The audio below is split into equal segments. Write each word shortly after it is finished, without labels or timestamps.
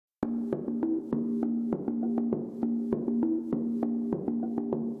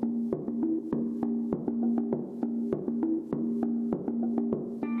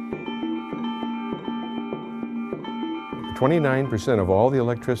29% of all the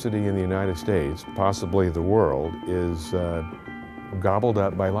electricity in the United States, possibly the world, is gobbled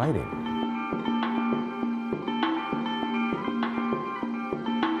up by lighting.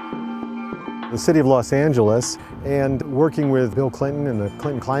 The City of Los Angeles, and working with Bill Clinton and the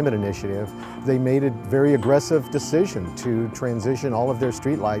Clinton Climate Initiative, they made a very aggressive decision to transition all of their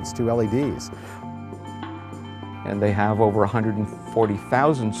streetlights to LEDs. And they have over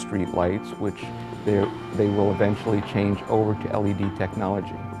 140,000 streetlights, which they will eventually change over to LED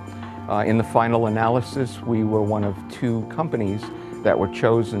technology. In the final analysis, we were one of 2 companies that were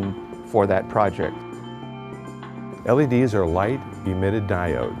chosen for that project. LEDs are light-emitted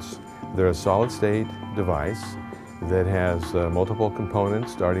diodes. They're a solid-state device that has multiple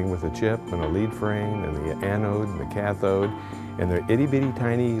components, starting with a chip and a lead frame and the anode and the cathode. And they're itty-bitty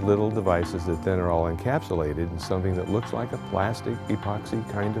tiny little devices that then are all encapsulated in something that looks like a plastic epoxy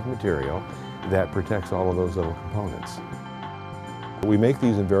kind of material that protects all of those little components. We make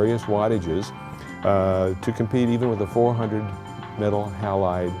these in various wattages to compete even with a 400 metal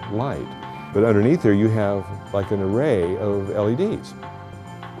halide light. But underneath there you have like an array of LEDs.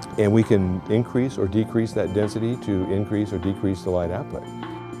 And we can increase or decrease that density to increase or decrease the light output.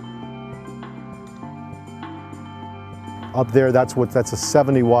 Up there, that's a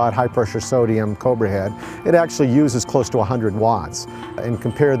 70-watt high-pressure sodium Cobra head. It actually uses close to 100 watts. And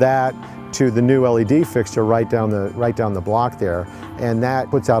compare that to the new LED fixture right down the block there, and that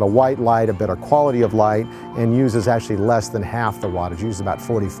puts out a white light, a better quality of light, and uses actually less than half the wattage. It uses about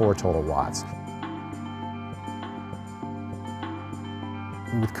 44 total watts.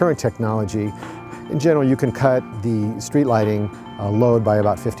 With current technology, in general, you can cut the street lighting load by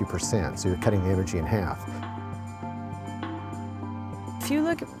about 50%, so you're cutting the energy in half. If you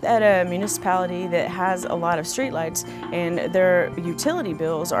look at a municipality that has a lot of streetlights and their utility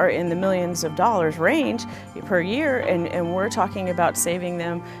bills are in the millions of dollars range per year, and we're talking about saving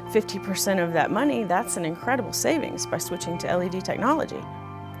them 50% of that money, that's an incredible savings by switching to LED technology.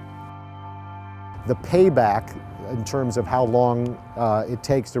 The payback in terms of how long it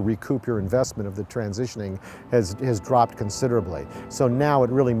takes to recoup your investment of the transitioning has dropped considerably. So now it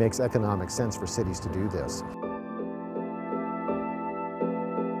really makes economic sense for cities to do this.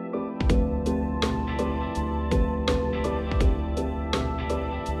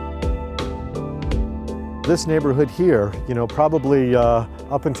 This neighborhood here, probably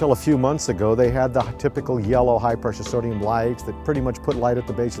up until a few months ago, they had the typical yellow high-pressure sodium lights that pretty much put light at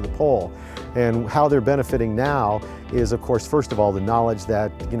the base of the pole. And how they're benefiting now is, of course, first of all, the knowledge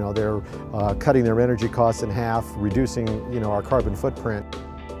that they're cutting their energy costs in half, reducing our carbon footprint.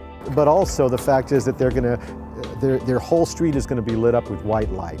 But also the fact is that their whole street is going to be lit up with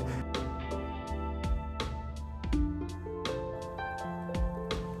white light.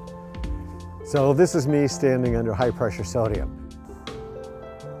 So this is me standing under high-pressure sodium.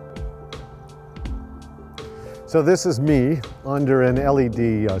 So this is me under an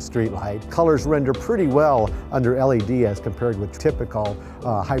LED street light. Colors render pretty well under LED as compared with typical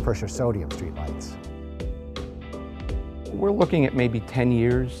high-pressure sodium street lights. We're looking at maybe 10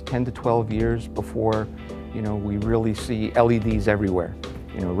 years, 10 to 12 years before we really see LEDs everywhere.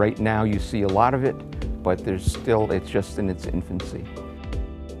 Right now you see a lot of it, but it's just in its infancy.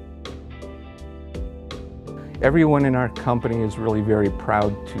 Everyone in our company is really very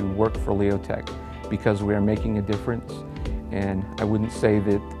proud to work for Leotek because we are making a difference. And I wouldn't say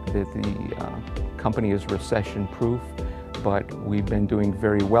that the company is recession-proof, but we've been doing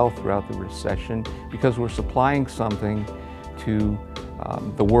very well throughout the recession because we're supplying something to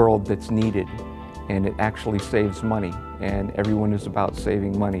the world that's needed, and it actually saves money, and everyone is about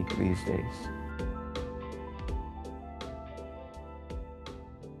saving money these days.